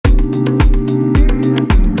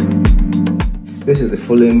This is the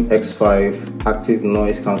Fulaim X5 active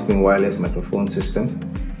noise cancelling wireless microphone system,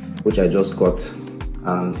 which I just got.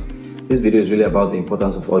 And this video is really about the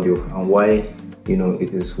importance of audio and why,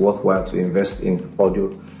 it is worthwhile to invest in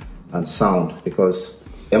audio and sound, because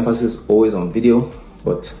the emphasis is always on video,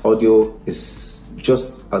 but audio is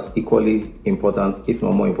just as equally important, if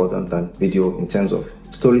not more important, than video in terms of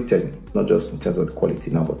storytelling, not just in terms of the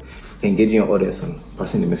quality now, but engaging your audience and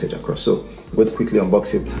passing the message across. So let's quickly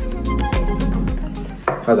unbox it.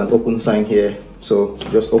 It has an open sign here, so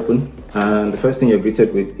just open, and the first thing you're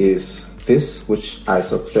greeted with is this, which I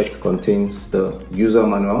suspect contains the user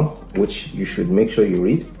manual, which you should make sure you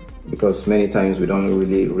read, because many times we don't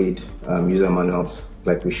really read user manuals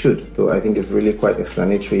like we should. So I think it's really quite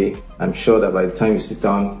explanatory. I'm sure that by the time you sit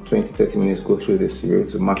down 20-30 minutes, go through this, you're able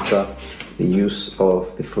to master the use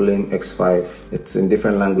of the Fulaim X5. It's in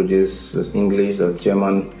different languages. There's English, there's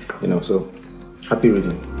German, so happy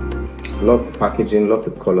reading. Love the packaging, love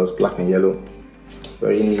the colors, black and yellow.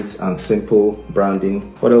 Very neat and simple branding.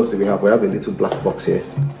 What else do we have? We have a little black box here.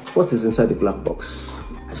 What is inside the black box?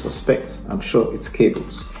 I suspect, I'm sure it's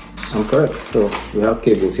cables. I'm correct. So we have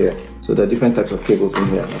cables here. So there are different types of cables in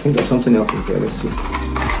here. I think there's something else in here. Let's see.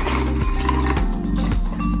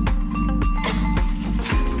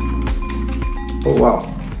 Oh wow,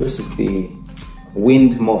 this is the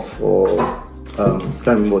wind muff, or I can't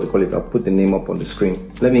remember what they call it. I'll put the name up on the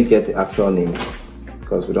screen. Let me get the actual name,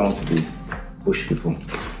 because we don't want to be bush people.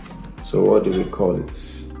 So what do we call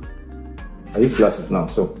it? I use glasses now,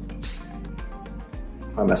 so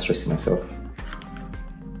I'm not stressing myself.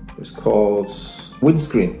 It's called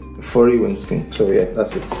windscreen, a furry windscreen. So yeah,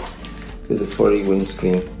 that's it. This is a furry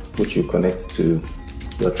windscreen which you connect to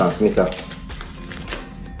your transmitter.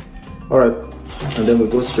 Alright, and then we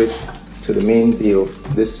go straight to the main deal.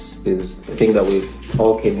 This is the thing that we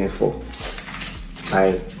all came here for.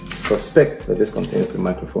 I suspect that this contains the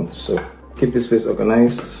microphone, so keep this place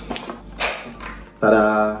organized.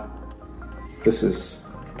 Ta-da! This is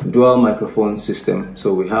dual microphone system.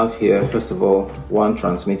 So we have here, first of all, one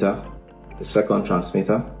transmitter, the second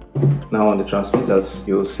transmitter. Now on the transmitters,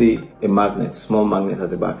 you'll see a magnet, small magnet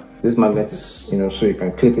at the back. This magnet is, so you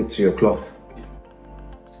can clip it to your cloth.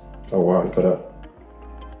 Oh wow, look at that.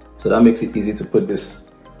 So that makes it easy to put this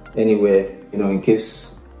anywhere, in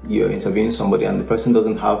case you're interviewing somebody and the person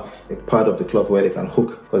doesn't have a part of the cloth where they can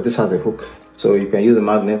hook, because this has a hook. So you can use a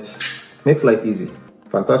magnet, makes life easy.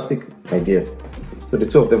 Fantastic idea. So the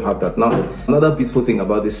two of them have that. Now, another beautiful thing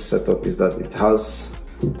about this setup is that it has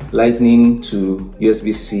lightning to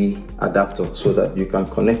USB-C adapter, so that you can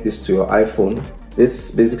connect this to your iPhone.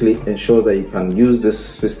 This basically ensures that you can use this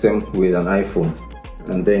system with an iPhone.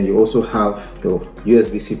 And then you also have the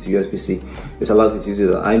USB-C to USB-C. This allows you to use it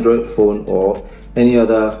on an Android phone or any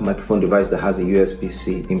other microphone device that has a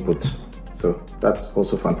USB-C input. So that's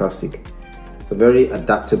also fantastic. So very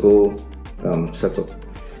adaptable setup.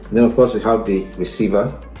 And then of course we have the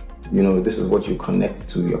receiver. This is what you connect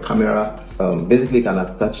to your camera. Basically can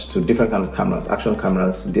attach to different kind of cameras, action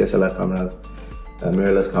cameras, DSLR cameras,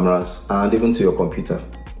 mirrorless cameras, and even to your computer.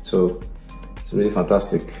 So it's really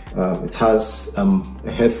fantastic. It has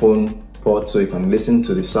a headphone port, so you can listen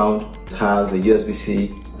to the sound. It has a USB-C,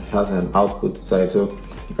 it has an output side, so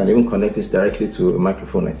you can even connect this directly to a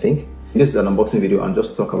microphone, I think. This is an unboxing video and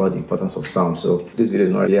just talk about the importance of sound. So this video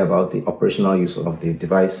is not really about the operational use of the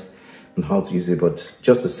device and how to use it, but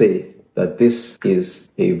just to say that this is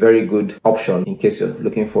a very good option in case you're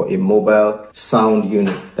looking for a mobile sound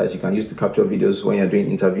unit that you can use to capture videos when you're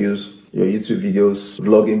doing interviews, your YouTube videos,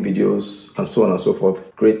 vlogging videos, and so on and so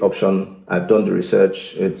forth. Great option. I've done the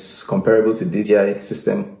research. It's comparable to DJI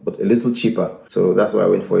system, but a little cheaper. So that's why I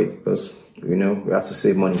went for it, because we have to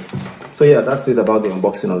save money. So yeah, that's it about the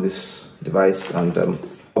unboxing of this device, and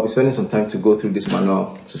I'll be spending some time to go through this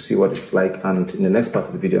manual to see what it's like, and in the next part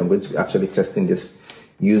of the video I'm going to be actually testing this,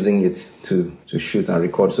 using it to shoot and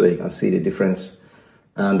record so that you can see the difference.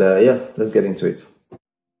 And yeah, let's get into it.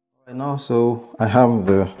 Right now, so I have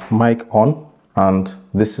the mic on, and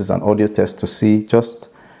this is an audio test to see just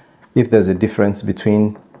if there's a difference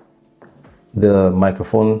between the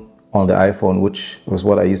microphone on the iPhone, which was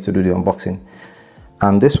what I used to do the unboxing,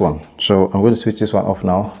 and this one. So I'm going to switch this one off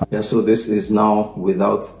now. Yeah, so this is now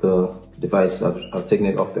without the device. I've taken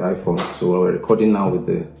it off the iPhone. So we're recording now with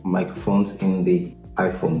the microphones in the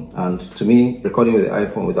iPhone, and to me, recording with the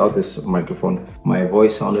iPhone without this microphone, my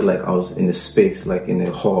voice sounded like I was in a space, like in a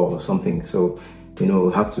hall or something. So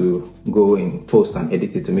have to go in post and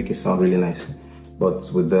edit it to make it sound really nice. But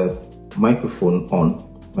with the microphone on,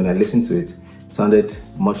 when I listened to it, sounded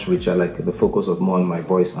much richer, like the focus was more on my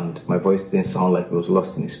voice, and my voice didn't sound like it was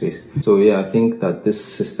lost in space. So yeah, I think that this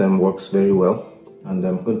system works very well. and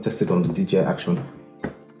I'm going to test it on the DJI Action.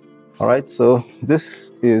 All right, so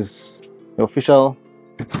this is the official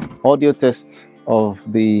audio test of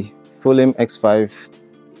the Fulaim X5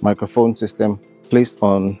 microphone system placed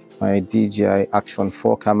on my DJI Action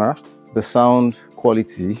 4 camera. The sound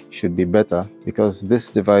quality should be better because this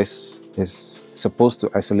device is supposed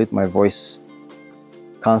to isolate my voice,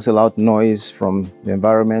 cancel out noise from the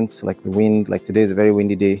environment, like the wind, like today is a very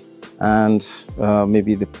windy day, and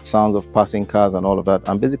maybe the sounds of passing cars and all of that.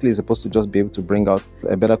 I'm basically supposed to just be able to bring out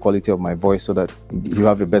a better quality of my voice so that you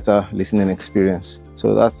have a better listening experience.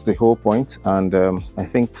 So that's the whole point, and I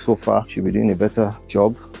think so far should be doing a better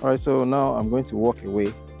job. All right, so now I'm going to walk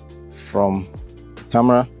away from the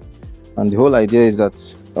camera, and the whole idea is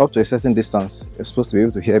that up to a certain distance, you're supposed to be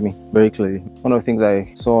able to hear me very clearly. One of the things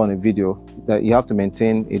I saw on a video, that you have to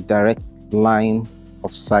maintain a direct line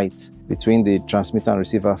of sight between the transmitter and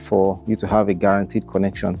receiver for you to have a guaranteed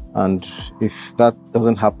connection. And if that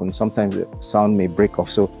doesn't happen, sometimes the sound may break off.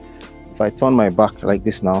 So if I turn my back like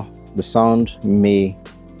this now, the sound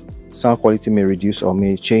quality may reduce or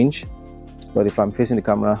may change. But if I'm facing the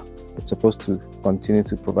camera, it's supposed to continue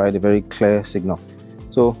to provide a very clear signal.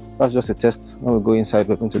 So that's just a test. When we go inside,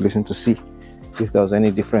 we're going to listen to see if there was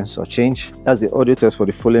any difference or change. That's the audio test for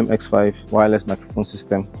the Fulaim X5 wireless microphone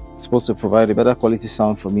system. It's supposed to provide a better quality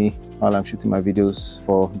sound for me while I'm shooting my videos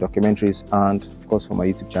for documentaries and of course for my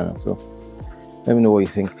YouTube channel. So let me know what you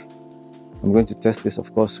think. I'm going to test this,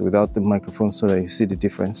 of course, without the microphone so that you see the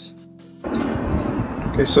difference.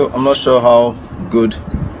 Okay, so I'm not sure how good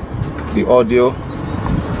the audio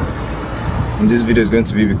in this video is going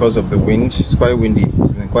to be because of the wind. It's quite windy. It's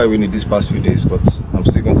been quite windy these past few days, but I'm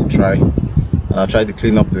still going to try. And I'll try to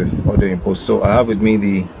clean up the audio in post. So I have with me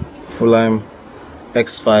the Fulaim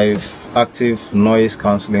X5 active noise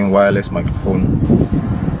cancelling wireless microphone,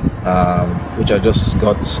 which I just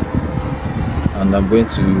got, and I'm going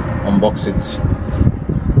to unbox it,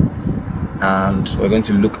 and we're going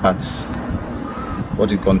to look at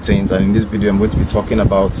what it contains. And in this video I'm going to be talking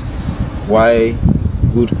about why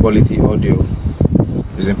good quality audio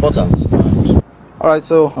is important. Alright,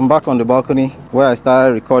 so I'm back on the balcony where I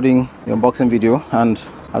started recording the unboxing video, and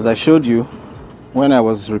as I showed you when I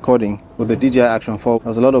was recording with the DJI Action 4,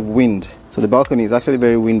 there's a lot of wind. So the balcony is actually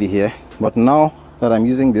very windy here, but now that I'm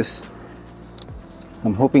using this,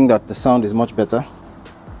 I'm hoping that the sound is much better.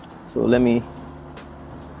 So let me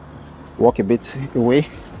walk a bit away,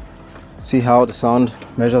 see how the sound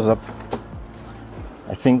measures up.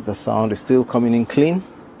 I think the sound is still coming in clean,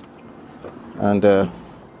 and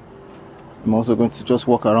I'm also going to just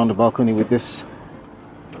walk around the balcony with this,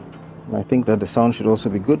 and I think that the sound should also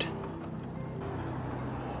be good.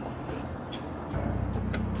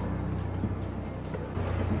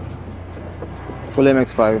 Fulaim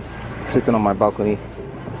X5 sitting on my balcony,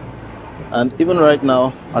 and even right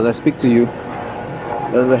now as I speak to you,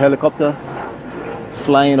 there's a helicopter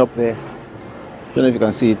flying up there. I don't know if you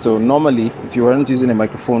can see it. So normally, if you weren't using a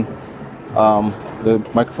microphone, the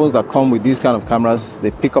microphones that come with these kind of cameras,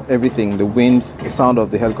 they pick up everything: the wind, the sound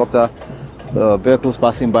of the helicopter, vehicles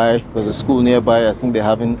passing by. There's a school nearby. I think they're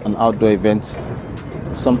having an outdoor event,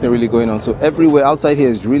 something really going on. So everywhere outside here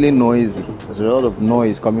is really noisy. There's a lot of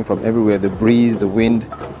noise coming from everywhere: the breeze, the wind,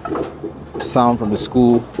 the sound from the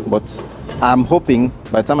school. But I'm hoping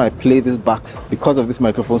by the time I play this back, because of this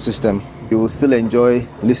microphone system, you will still enjoy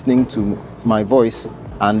listening to my voice,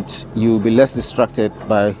 and you'll be less distracted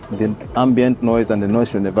by the ambient noise and the noise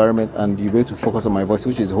from the environment, and you'll be able to focus on my voice,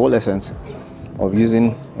 which is the whole essence of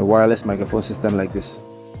using a wireless microphone system like this.